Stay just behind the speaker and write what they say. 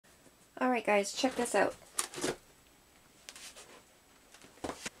Alright guys, check this out.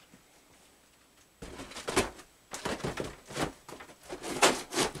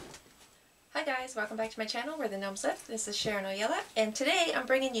 Hi guys, welcome back to my channel where the gnomes live. This is Sharon Oyella, and today I'm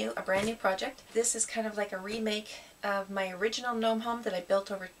bringing you a brand new project. This is kind of like a remake of my original gnome home that I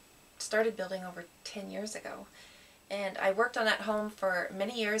started building over 10 years ago. And I worked on that home for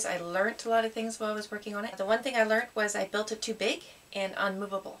many years. I learned a lot of things while I was working on it. The one thing I learned was I built it too big and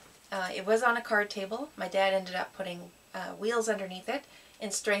unmovable. It was on a card table. My dad ended up putting wheels underneath it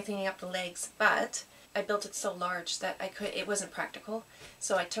and strengthening up the legs, but I built it so large that it wasn't practical,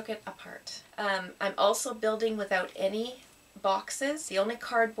 so I took it apart. I'm also building without any boxes. The only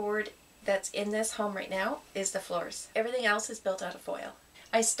cardboard that's in this home right now is the floors. Everything else is built out of foil.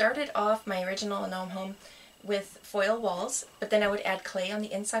 I started off my original gnome home with foil walls, but then I would add clay on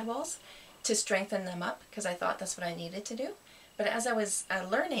the inside walls to strengthen them up because I thought that's what I needed to do. But as I was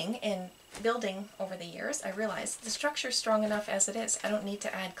learning and building over the years, I realized the structure is strong enough as it is. I don't need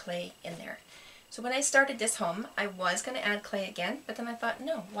to add clay in there. So when I started this home, I was going to add clay again, but then I thought,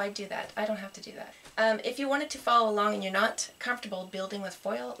 no, why do that? I don't have to do that. If you wanted to follow along and you're not comfortable building with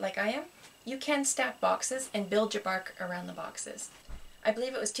foil like I am, you can stack boxes and build your bark around the boxes. I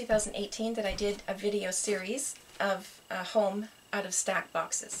believe it was 2018 that I did a video series of a home out of stacked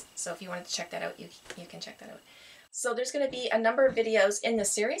boxes. So if you wanted to check that out, you can check that out. So there's going to be a number of videos in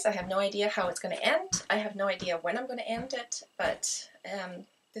this series. I have no idea how it's going to end. I have no idea when I'm going to end it, but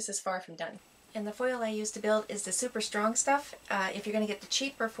this is far from done. And the foil I use to build is the super strong stuff. If you're going to get the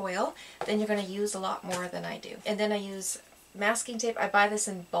cheaper foil, then you're going to use a lot more than I do. And then I use masking tape. I buy this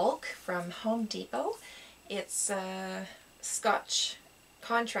in bulk from Home Depot. It's Scotch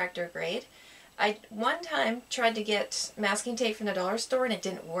contractor grade. I one time tried to get masking tape from the dollar store and it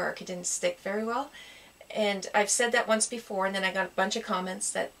didn't work. It didn't stick very well. And I've said that once before, and then I got a bunch of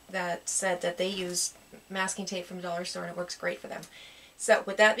comments that said that they use masking tape from the dollar store and it works great for them. So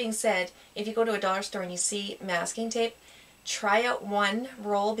with that being said, if you go to a dollar store and you see masking tape, try out one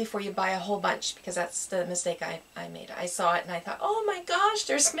roll before you buy a whole bunch, because that's the mistake I made. I saw it and I thought, oh my gosh,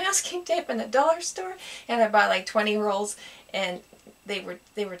 there's masking tape in a dollar store, and I bought like 20 rolls and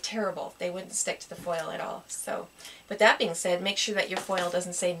they were terrible. They wouldn't stick to the foil at all. So with that being said, make sure that your foil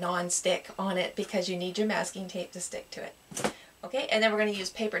doesn't say non-stick on it, because you need your masking tape to stick to it. Okay, and then we're going to use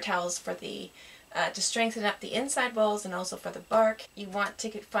paper towels for the to strengthen up the inside walls and also for the bark. You want to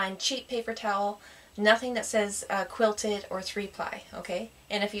find cheap paper towel, nothing that says quilted or 3-ply, okay?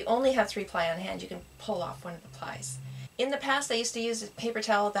 And if you only have 3-ply on hand, you can pull off one of the plies. In the past, I used to use a paper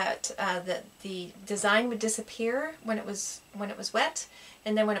towel that the design would disappear when it was wet,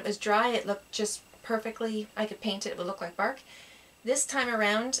 and then when it was dry, it looked just perfectly. I could paint it; it would look like bark. This time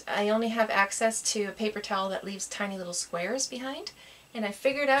around, I only have access to a paper towel that leaves tiny little squares behind, and I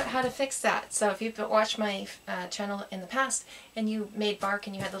figured out how to fix that. So if you've watched my channel in the past and you made bark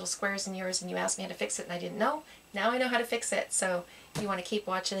and you had little squares in yours and you asked me how to fix it and I didn't know, now I know how to fix it. So you want to keep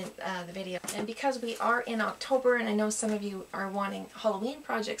watching the video. And because we are in October and I know some of you are wanting Halloween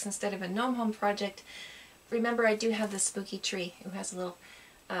projects instead of a gnome home project, remember I do have this spooky tree who has a little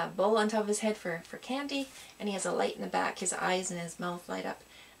bowl on top of his head for candy, and he has a light in the back. His eyes and his mouth light up.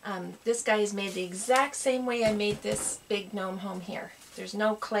 This guy is made the exact same way I made this big gnome home here. There's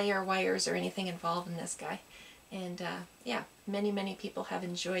no clay or wires or anything involved in this guy. And yeah, many people have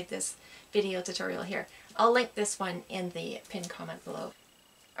enjoyed this video tutorial here. I'll link this one in the pinned comment below.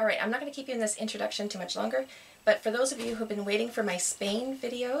 Alright, I'm not going to keep you in this introduction too much longer, but for those of you who've been waiting for my Spain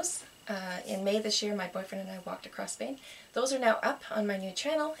videos, in May this year my boyfriend and I walked across Spain. Those are now up on my new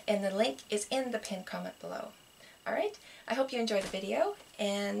channel, and the link is in the pinned comment below. Alright, I hope you enjoyed the video,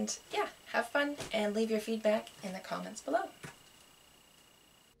 and yeah, have fun and leave your feedback in the comments below.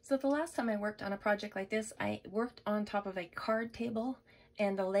 So the last time I worked on a project like this, I worked on top of a card table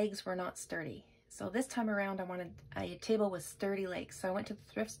and the legs were not sturdy. So this time around I wanted a table with sturdy legs. So I went to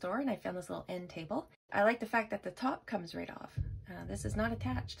the thrift store and I found this little end table. I like the fact that the top comes right off. This is not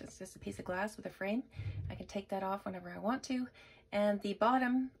attached, it's just a piece of glass with a frame. I can take that off whenever I want to. And the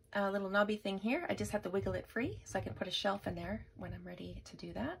bottom little knobby thing here, I just have to wiggle it free so I can put a shelf in there when I'm ready to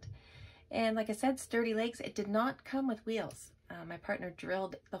do that. And like I said, sturdy legs. It did not come with wheels. My partner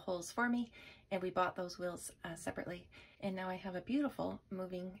drilled the holes for me and we bought those wheels separately. And now I have a beautiful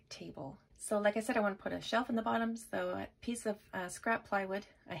moving table. So like I said, I want to put a shelf in the bottom. So a piece of scrap plywood.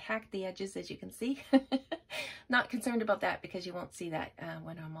 I hacked the edges, as you can see. Not concerned about that because you won't see that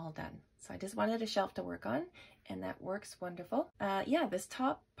when I'm all done. So I just wanted a shelf to work on, and that works wonderful. Yeah, this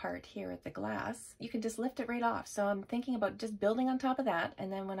top part here at the glass, you can just lift it right off. So I'm thinking about just building on top of that,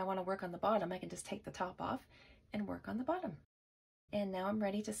 and then when I want to work on the bottom, I can just take the top off and work on the bottom. And now I'm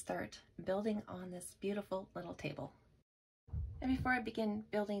ready to start building on this beautiful little table. And before I begin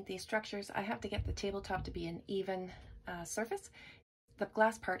building these structures, I have to get the tabletop to be an even surface. The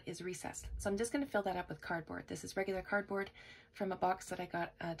glass part is recessed, so I'm just going to fill that up with cardboard. This is regular cardboard from a box that I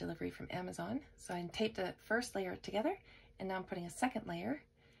got a delivery from Amazon. So I taped the first layer together, and now I'm putting a second layer,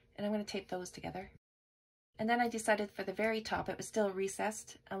 and I'm going to tape those together. And then I decided for the very top, it was still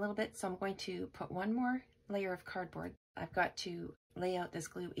recessed a little bit, so I'm going to put one more layer of cardboard. I've got to lay out this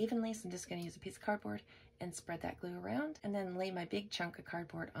glue evenly, so I'm just going to use a piece of cardboard and spread that glue around, and then lay my big chunk of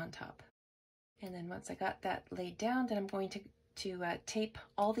cardboard on top. And then once I got that laid down, then I'm going to tape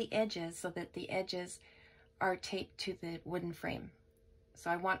all the edges so that the edges are taped to the wooden frame.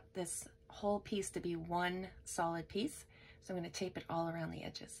 So I want this whole piece to be one solid piece, so I'm going to tape it all around the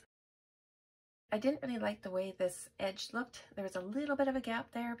edges. I didn't really like the way this edge looked. There was a little bit of a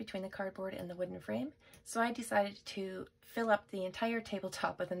gap there between the cardboard and the wooden frame, so I decided to fill up the entire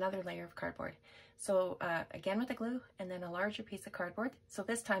tabletop with another layer of cardboard. So again with the glue, and then a larger piece of cardboard. So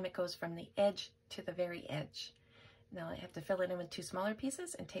this time it goes from the edge to the very edge. Now I have to fill it in with two smaller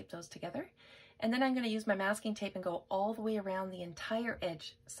pieces and tape those together. And then I'm going to use my masking tape and go all the way around the entire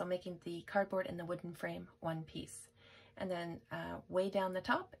edge, so making the cardboard and the wooden frame one piece. And then way down the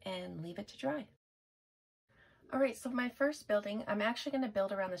top and leave it to dry. Alright, so my first building, I'm actually going to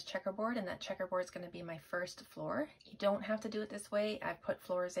build around this checkerboard, and that checkerboard is going to be my first floor. You don't have to do it this way. I've put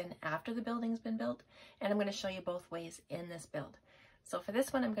floors in after the building's been built, and I'm going to show you both ways in this build. So for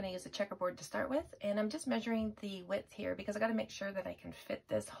this one, I'm going to use a checkerboard to start with, and I'm just measuring the width here because I got to make sure that I can fit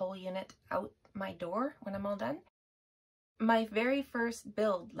this whole unit out my door when I'm all done. My very first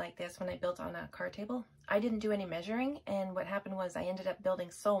build like this, when I built on a card table, I didn't do any measuring, and what happened was I ended up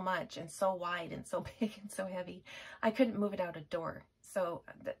building so much and so wide and so big and so heavy, I couldn't move it out a door. So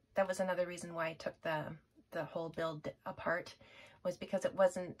that was another reason why I took the whole build apart, was because it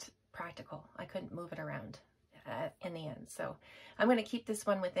wasn't practical. I couldn't move it around in the end. So I'm going to keep this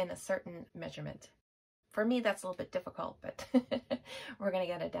one within a certain measurement. For me, that's a little bit difficult, but we're going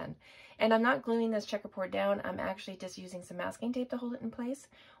to get it done. And I'm not gluing this checkerboard down. I'm actually just using some masking tape to hold it in place.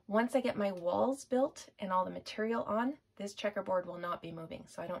 Once I get my walls built and all the material on, this checkerboard will not be moving,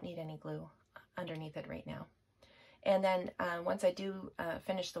 so I don't need any glue underneath it right now. And then once I do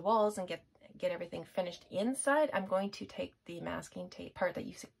finish the walls and get everything finished inside, I'm going to take the masking tape part that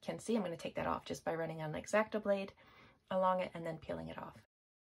you can see. I'm going to take that off just by running an X-Acto blade along it and then peeling it off.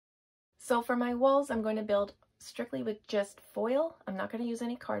 So for my walls, I'm going to build strictly with just foil. I'm not going to use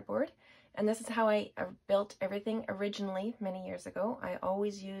any cardboard. And this is how I built everything originally many years ago. I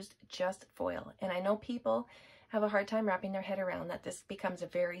always used just foil. And I know people have a hard time wrapping their head around that this becomes a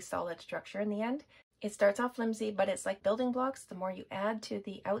very solid structure in the end. It starts off flimsy, but it's like building blocks. The more you add to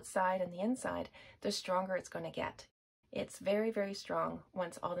the outside and the inside, the stronger it's going to get. It's very, very strong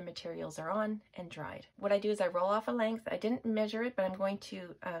once all the materials are on and dried. What I do is I roll off a length. I didn't measure it, but I'm going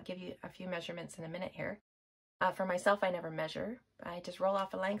to give you a few measurements in a minute here. For myself, I never measure. I just roll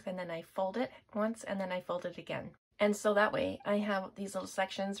off a length and then I fold it once and then I fold it again. And so that way I have these little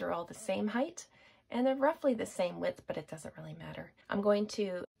sections are all the same height and they're roughly the same width, but it doesn't really matter. I'm going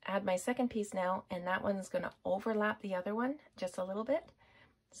to add my second piece now, and that one's going to overlap the other one just a little bit.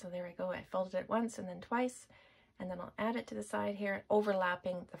 So there I go. I folded it once and then twice. And then I'll add it to the side here,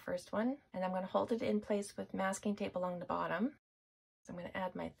 overlapping the first one. And I'm going to hold it in place with masking tape along the bottom. So I'm going to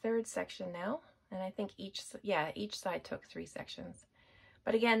add my third section now. And I think each side took 3 sections.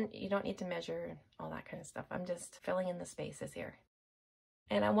 But again, you don't need to measure all that kind of stuff. I'm just filling in the spaces here.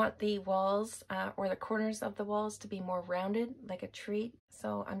 And I want the walls or the corners of the walls to be more rounded, like a tree.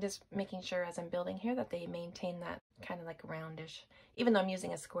 So I'm just making sure as I'm building here that they maintain that kind of like roundish. Even though I'm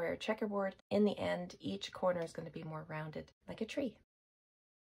using a square checkerboard, in the end, each corner is going to be more rounded, like a tree.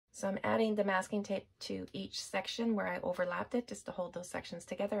 So I'm adding the masking tape to each section where I overlapped it just to hold those sections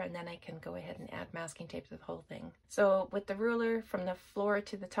together, and then I can go ahead and add masking tape to the whole thing. So with the ruler, from the floor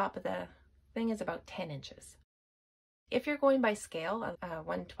to the top of the thing is about 10 inches. If you're going by scale, a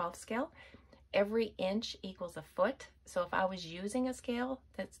 1/12 scale, every inch equals a foot. So if I was using a scale,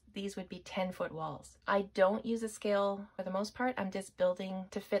 these would be 10-foot walls. I don't use a scale for the most part. I'm just building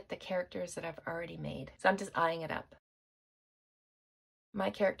to fit the characters that I've already made. So I'm just eyeing it up. My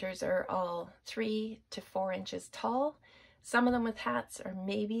characters are all 3 to 4 inches tall. Some of them with hats are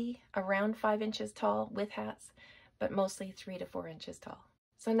maybe around 5 inches tall with hats, but mostly 3 to 4 inches tall.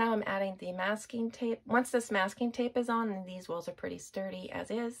 So now I'm adding the masking tape. Once this masking tape is on, and these walls are pretty sturdy as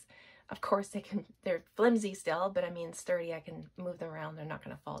is, of course they're flimsy still, but I mean sturdy, I can move them around, they're not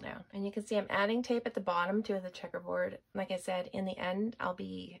gonna fall down. And you can see I'm adding tape at the bottom to the checkerboard. Like I said, in the end, I'll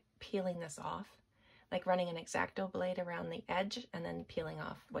be peeling this off. like running an X-Acto blade around the edge and then peeling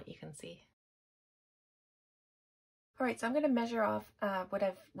off what you can see. Alright, so I'm going to measure off what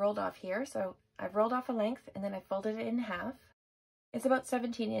I've rolled off here. So I've rolled off a length and then I folded it in half. It's about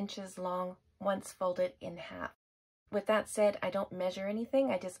 17 inches long once folded in half. With that said, I don't measure anything,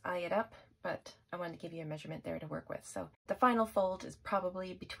 I just eye it up, but I wanted to give you a measurement there to work with. So the final fold is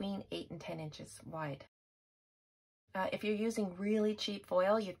probably between 8 and 10 inches wide. If you're using really cheap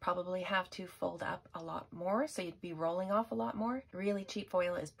foil, you'd probably have to fold up a lot more, so you'd be rolling off a lot more. Really cheap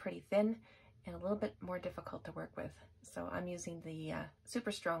foil is pretty thin and a little bit more difficult to work with. So I'm using the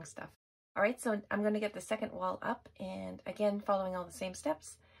super strong stuff. Alright, so I'm going to get the second wall up, and again, following all the same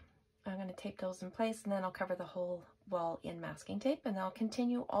steps, I'm going to tape those in place, and then I'll cover the whole wall in masking tape, and I'll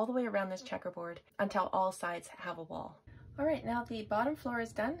continue all the way around this checkerboard until all sides have a wall. Alright, now the bottom floor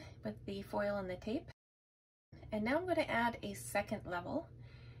is done with the foil and the tape. And now I'm going to add a second level,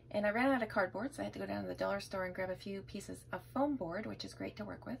 and I ran out of cardboard, so I had to go down to the dollar store and grab a few pieces of foam board, which is great to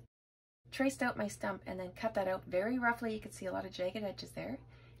work with. Traced out my stump and then cut that out very roughly. You can see a lot of jagged edges there.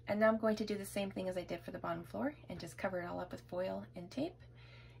 And now I'm going to do the same thing as I did for the bottom floor and just cover it all up with foil and tape.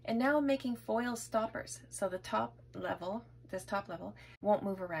 And now I'm making foil stoppers, so the top level, this top level, won't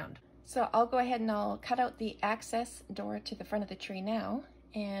move around. So I'll go ahead and I'll cut out the access door to the front of the tree now.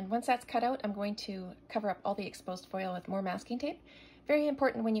 And once that's cut out, I'm going to cover up all the exposed foil with more masking tape. Very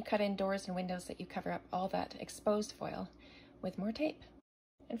important when you cut in doors and windows that you cover up all that exposed foil with more tape.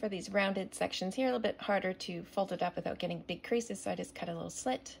 And for these rounded sections here, a little bit harder to fold it up without getting big creases, so I just cut a little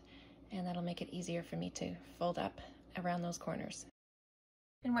slit, and that'll make it easier for me to fold up around those corners.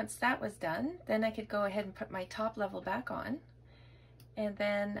 And once that was done, then I could go ahead and put my top level back on, and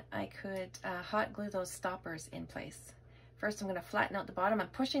then I could hot glue those stoppers in place. First, I'm going to flatten out the bottom. I'm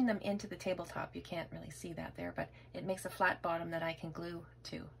pushing them into the tabletop. You can't really see that there, but it makes a flat bottom that I can glue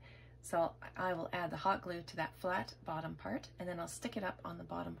to. So I will add the hot glue to that flat bottom part, and then I'll stick it up on the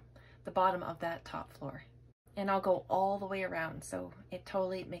bottom of that top floor. And I'll go all the way around, so it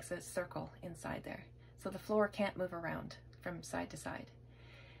totally makes a circle inside there. So the floor can't move around from side to side.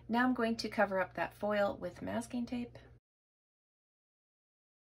 Now I'm going to cover up that foil with masking tape.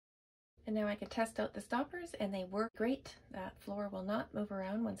 And now I can test out the stoppers, and they work great. That floor will not move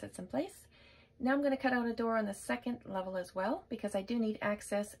around once it's in place. Now I'm going to cut out a door on the second level as well, because I do need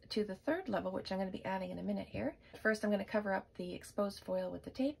access to the third level, which I'm going to be adding in a minute here. First, I'm going to cover up the exposed foil with the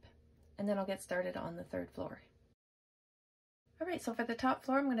tape, and then I'll get started on the third floor. Alright, so for the top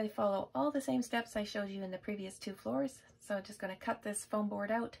floor, I'm going to follow all the same steps I showed you in the previous two floors. So I'm just going to cut this foam board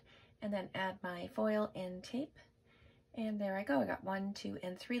out, and then add my foil and tape. And there I go. I got 1, 2,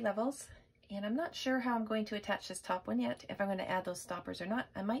 and 3 levels. And I'm not sure how I'm going to attach this top one yet, if I'm going to add those stoppers or not.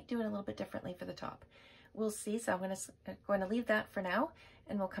 I might do it a little bit differently for the top. We'll see. So I'm going to leave that for now,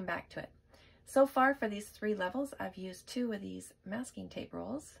 and we'll come back to it. So far for these 3 levels, I've used 2 of these masking tape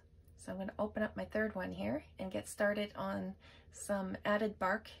rolls. So I'm going to open up my third one here and get started on some added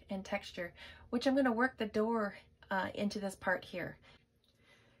bark and texture, which I'm going to work the door into this part here.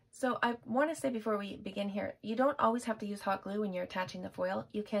 So I want to say before we begin here, you don't always have to use hot glue when you're attaching the foil.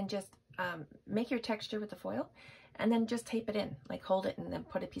 You can just make your texture with the foil and then just tape it in, like hold it and then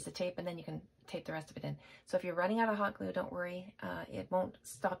put a piece of tape, and then you can tape the rest of it in. So if you're running out of hot glue, don't worry, it won't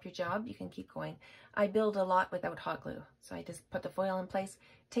stop your job. You can keep going. I build a lot without hot glue. So I just put the foil in place,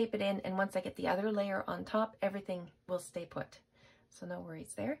 tape it in, and once I get the other layer on top, everything will stay put. So no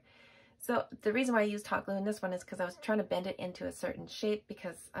worries there. So the reason why I used hot glue in this one is because I was trying to bend it into a certain shape,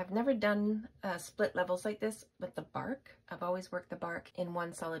 because I've never done split levels like this with the bark. I've always worked the bark in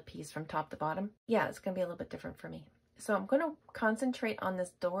one solid piece from top to bottom. Yeah, it's going to be a little bit different for me. So I'm going to concentrate on this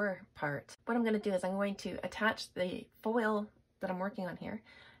door part. What I'm going to do is I'm going to attach the foil that I'm working on here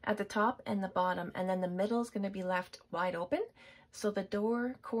at the top and the bottom, and then the middle is going to be left wide open, so the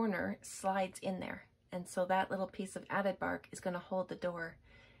door corner slides in there. And so that little piece of added bark is going to hold the door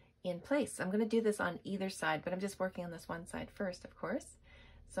in place. I'm going to do this on either side, but I'm just working on this one side first, of course.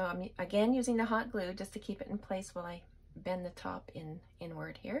 So I'm again using the hot glue just to keep it in place while I bend the top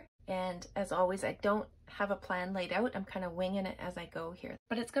inward here. And as always, I don't have a plan laid out. I'm kind of winging it as I go here,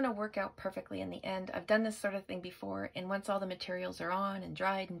 but it's going to work out perfectly in the end. I've done this sort of thing before, and once all the materials are on and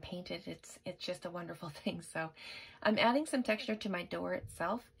dried and painted, it's just a wonderful thing. So I'm adding some texture to my door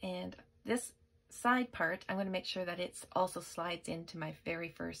itself, and this side part, I'm going to make sure that it also slides into my very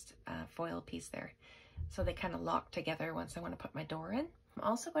first foil piece there. So they kind of lock together once I want to put my door in. I'm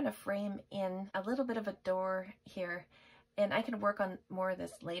also going to frame in a little bit of a door here, and I can work on more of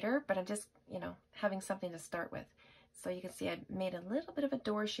this later, but I'm just, having something to start with. So you can see I made a little bit of a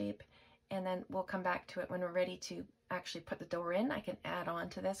door shape, and then we'll come back to it when we're ready to actually put the door in. I can add on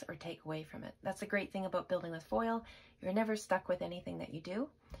to this or take away from it. That's the great thing about building with foil. You're never stuck with anything that you do.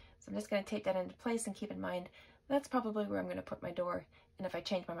 So I'm just going to tape that into place, and keep in mind that's probably where I'm going to put my door, and if I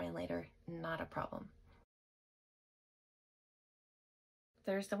change my mind later, not a problem.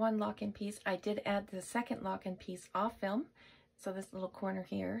 There's the one lock-in piece. I did add the second lock-in piece off film, so this little corner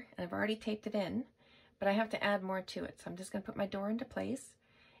here, and I've already taped it in, but I have to add more to it. So I'm just going to put my door into place,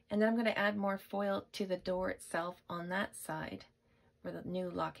 and then I'm going to add more foil to the door itself on that side where the new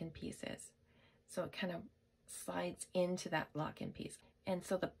lock-in piece is. So it kind of slides into that lock-in piece. And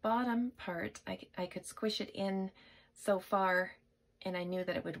so the bottom part, I could squish it in so far, and I knew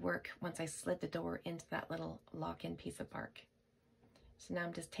that it would work once I slid the door into that little lock-in piece of bark. So now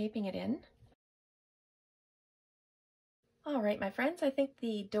I'm just taping it in. All right, my friends, I think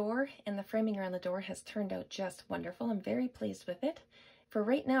the door and the framing around the door has turned out just wonderful. I'm very pleased with it. For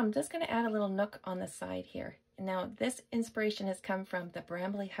right now, I'm just going to add a little nook on the side here. Now, this inspiration has come from the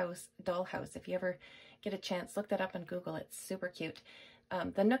Brambly House dollhouse. If you ever get a chance, look that up on Google. It's super cute.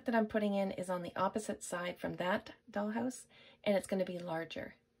 The nook that I'm putting in is on the opposite side from that dollhouse, and it's going to be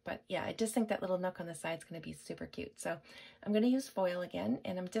larger. But yeah, I just think that little nook on the side is going to be super cute. So I'm going to use foil again,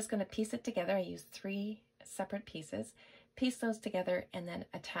 and I'm just going to piece it together. I use 3 separate pieces, piece those together, and then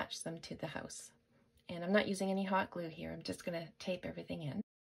attach them to the house. And I'm not using any hot glue here. I'm just going to tape everything in.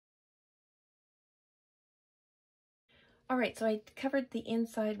 All right, so I covered the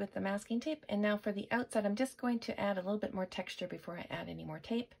inside with the masking tape, and now for the outside, I'm just going to add a little bit more texture before I add any more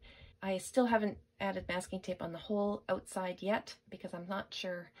tape. I still haven't added masking tape on the whole outside yet because I'm not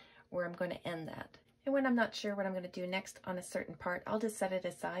sure where I'm going to end that. And when I'm not sure what I'm going to do next on a certain part, I'll just set it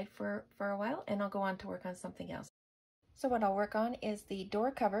aside for a while, and I'll go on to work on something else. So what I'll work on is the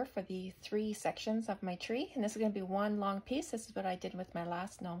door cover for the 3 sections of my tree, and this is going to be one long piece. This is what I did with my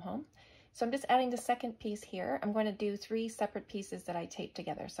last gnome home. So I'm just adding the second piece here. I'm going to do 3 separate pieces that I taped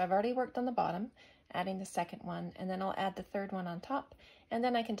together. So I've already worked on the bottom, adding the second one, and then I'll add the third one on top, and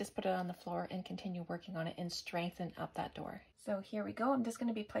then I can just put it on the floor and continue working on it and strengthen up that door. So here we go. I'm just going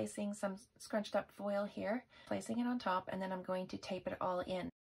to be placing some scrunched up foil here, placing it on top, and then I'm going to tape it all in.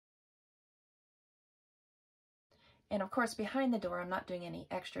 And of course, behind the door, I'm not doing any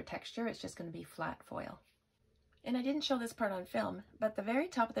extra texture. It's just going to be flat foil. And I didn't show this part on film, but the very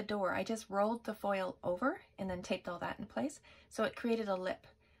top of the door, I just rolled the foil over and then taped all that in place. So it created a lip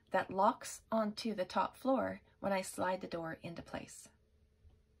that locks onto the top floor when I slide the door into place.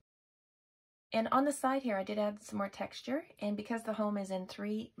 And on the side here, I did add some more texture. And because the home is in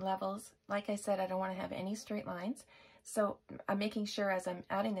 3 levels, like I said, I don't want to have any straight lines. So I'm making sure as I'm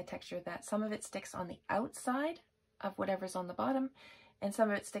adding the texture that some of it sticks on the outside of whatever's on the bottom, and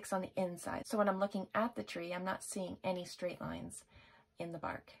some of it sticks on the inside. So when I'm looking at the tree, I'm not seeing any straight lines in the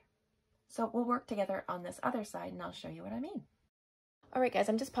bark. So we'll work together on this other side, and I'll show you what I mean. All right, guys,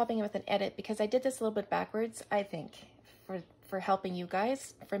 I'm just popping in with an edit because I did this a little bit backwards, I think, for helping you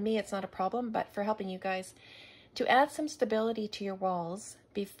guys. For me, it's not a problem, but for helping you guys. To add some stability to your walls,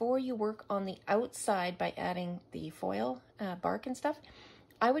 before you work on the outside by adding the foil, bark and stuff,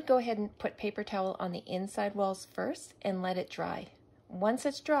 I would go ahead and put paper towel on the inside walls first and let it dry. Once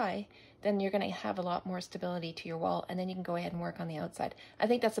it's dry, then you're going to have a lot more stability to your wall, and then you can go ahead and work on the outside. I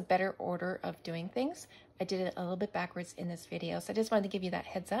think that's a better order of doing things. I did it a little bit backwards in this video, so I just wanted to give you that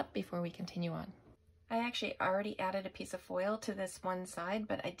heads up before we continue on. I actually already added a piece of foil to this one side,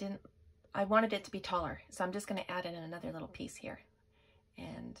 but I wanted it to be taller, so I'm just going to add in another little piece here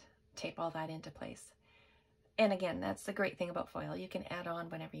and tape all that into place. And again, that's the great thing about foil. You can add on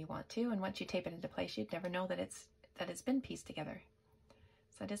whenever you want to, and once you tape it into place, you'd never know that it's been pieced together.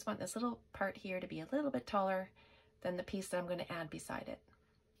 So I just want this little part here to be a little bit taller than the piece that I'm going to add beside it.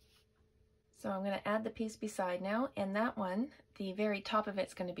 So I'm going to add the piece beside now, and that one, the very top of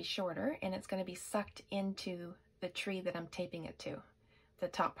it's going to be shorter, and it's going to be sucked into the tree that I'm taping it to, the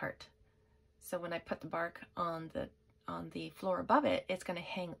top part. So when I put the bark on the floor above it, it's going to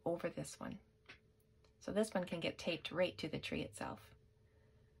hang over this one. So this one can get taped right to the tree itself.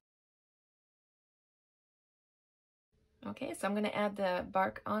 Okay, so I'm going to add the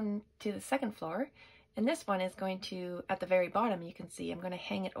bark on to the second floor, and this one is going to, at the very bottom, you can see, I'm going to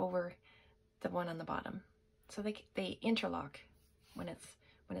hang it over the one on the bottom. So they interlock when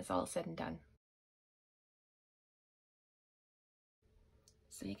it's all said and done.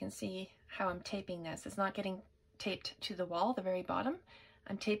 So you can see how I'm taping this. It's not getting taped to the wall, the very bottom.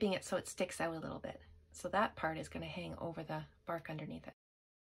 I'm taping it so it sticks out a little bit. So that part is going to hang over the bark underneath it.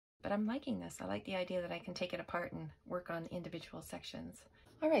 But I'm liking this. I like the idea that I can take it apart and work on individual sections.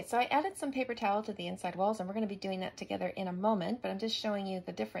 Alright, so I added some paper towel to the inside walls, and we're going to be doing that together in a moment, but I'm just showing you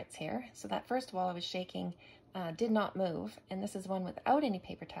the difference here. So that first wall I was shaking did not move, and this is one without any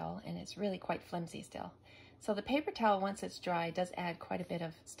paper towel, and it's really quite flimsy still. So the paper towel, once it's dry, does add quite a bit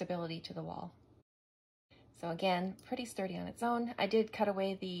of stability to the wall. So again, pretty sturdy on its own. I did cut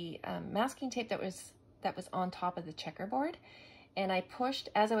away the masking tape that was on top of the checkerboard, and I pushed,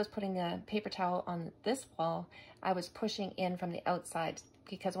 as I was putting the paper towel on this wall, I was pushing in from the outside,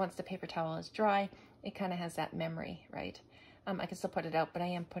 because once the paper towel is dry, it kind of has that memory, right? I can still put it out, but I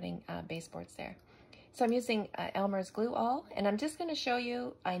am putting baseboards there. So I'm using Elmer's Glue All, and I'm just going to show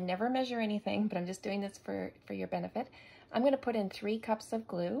you, I never measure anything, but I'm just doing this for your benefit. I'm going to put in 3 cups of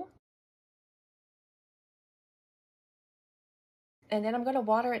glue. And then I'm going to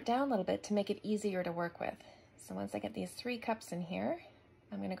water it down a little bit to make it easier to work with. So once I get these 3 cups in here,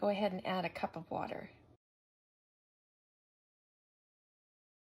 I'm going to go ahead and add a cup of water.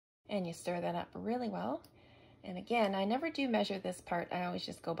 And you stir that up really well. And again, I never do measure this part, I always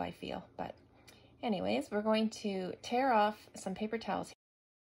just go by feel. But anyways, we're going to tear off some paper towels.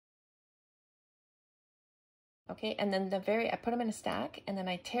 Okay, and then I put them in a stack, and then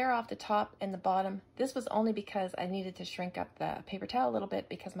I tear off the top and the bottom. This was only because I needed to shrink up the paper towel a little bit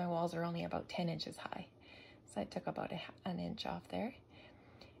because my walls are only about 10 inches high. So I took about an inch off there.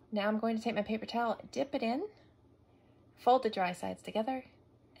 Now I'm going to take my paper towel, dip it in, fold the dry sides together,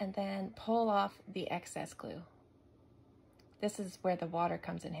 and then pull off the excess glue. This is where the water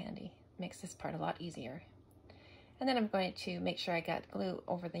comes in handy. Makes this part a lot easier. And then I'm going to make sure I got glue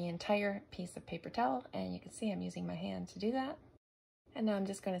over the entire piece of paper towel, and you can see I'm using my hand to do that. And now I'm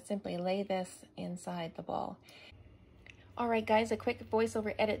just going to simply lay this inside the wall. Alright guys, a quick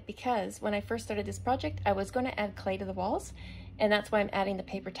voiceover edit, because when I first started this project, I was going to add clay to the walls, and that's why I'm adding the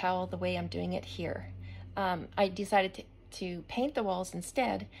paper towel the way I'm doing it here. I decided to paint the walls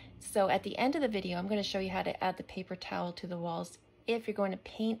instead, so at the end of the video I'm going to show you how to add the paper towel to the walls if you're going to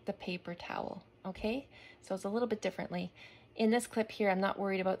paint the paper towel, okay? So it's a little bit differently. In this clip here, I'm not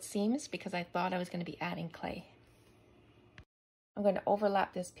worried about seams because I thought I was going to be adding clay. I'm going to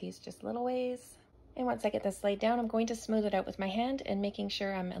overlap this piece just a little ways. And once I get this laid down, I'm going to smooth it out with my hand and making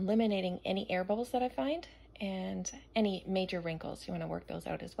sure I'm eliminating any air bubbles that I find and any major wrinkles. You want to work those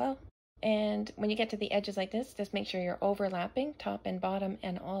out as well. And when you get to the edges like this, just make sure you're overlapping top and bottom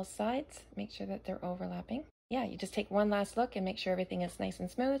and all sides. Make sure that they're overlapping. Yeah, you just take one last look and make sure everything is nice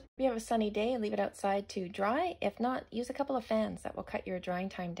and smooth. If you have a sunny day, leave it outside to dry. If not, use a couple of fans. That will cut your drying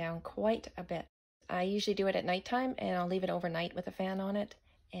time down quite a bit. I usually do it at nighttime, and I'll leave it overnight with a fan on it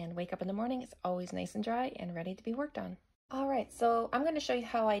and wake up in the morning. It's always nice and dry and ready to be worked on. Alright, so I'm going to show you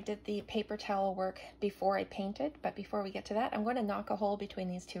how I did the paper towel work before I painted, but before we get to that, I'm going to knock a hole between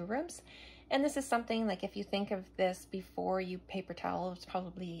these 2 rooms. And this is something, like, if you think of this before you paper towel, it's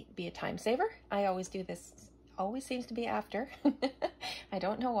probably be a time saver. I always do this, always seems to be after. I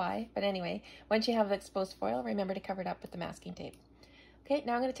don't know why, but anyway, once you have exposed foil, remember to cover it up with the masking tape. Okay,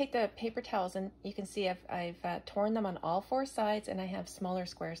 now I'm going to take the paper towels, and you can see I've torn them on all 4 sides, and I have smaller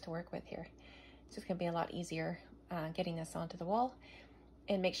squares to work with here. It's just going to be a lot easier getting this onto the wall.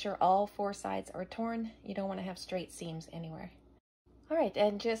 And make sure all 4 sides are torn. You don't want to have straight seams anywhere. Alright,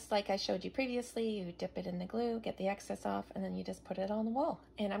 and just like I showed you previously, you dip it in the glue, get the excess off, and then you just put it on the wall.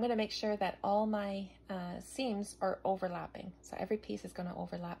 And I'm going to make sure that all my seams are overlapping. So every piece is going to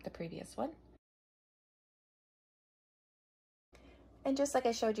overlap the previous one. And just like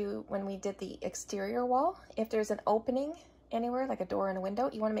I showed you when we did the exterior wall, if there's an opening anywhere, like a door and a window,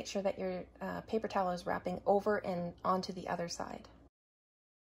 you want to make sure that your paper towel is wrapping over and onto the other side.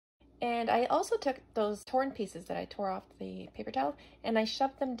 And I also took those torn pieces that I tore off the paper towel, and I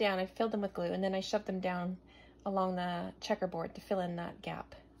shoved them down. I filled them with glue, and then I shoved them down along the checkerboard to fill in that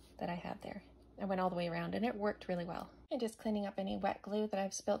gap that I had there. I went all the way around, and it worked really well. And just cleaning up any wet glue that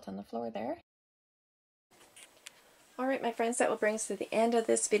I've spilt on the floor there. Alright my friends, that will bring us to the end of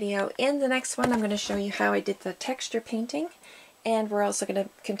this video. In the next one, I'm going to show you how I did the texture painting, and we're also going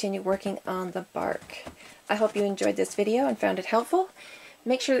to continue working on the bark. I hope you enjoyed this video and found it helpful.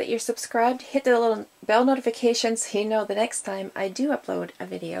 Make sure that you're subscribed, hit the little bell notification so you know the next time I do upload a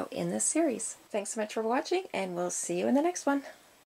video in this series. Thanks so much for watching, and we'll see you in the next one.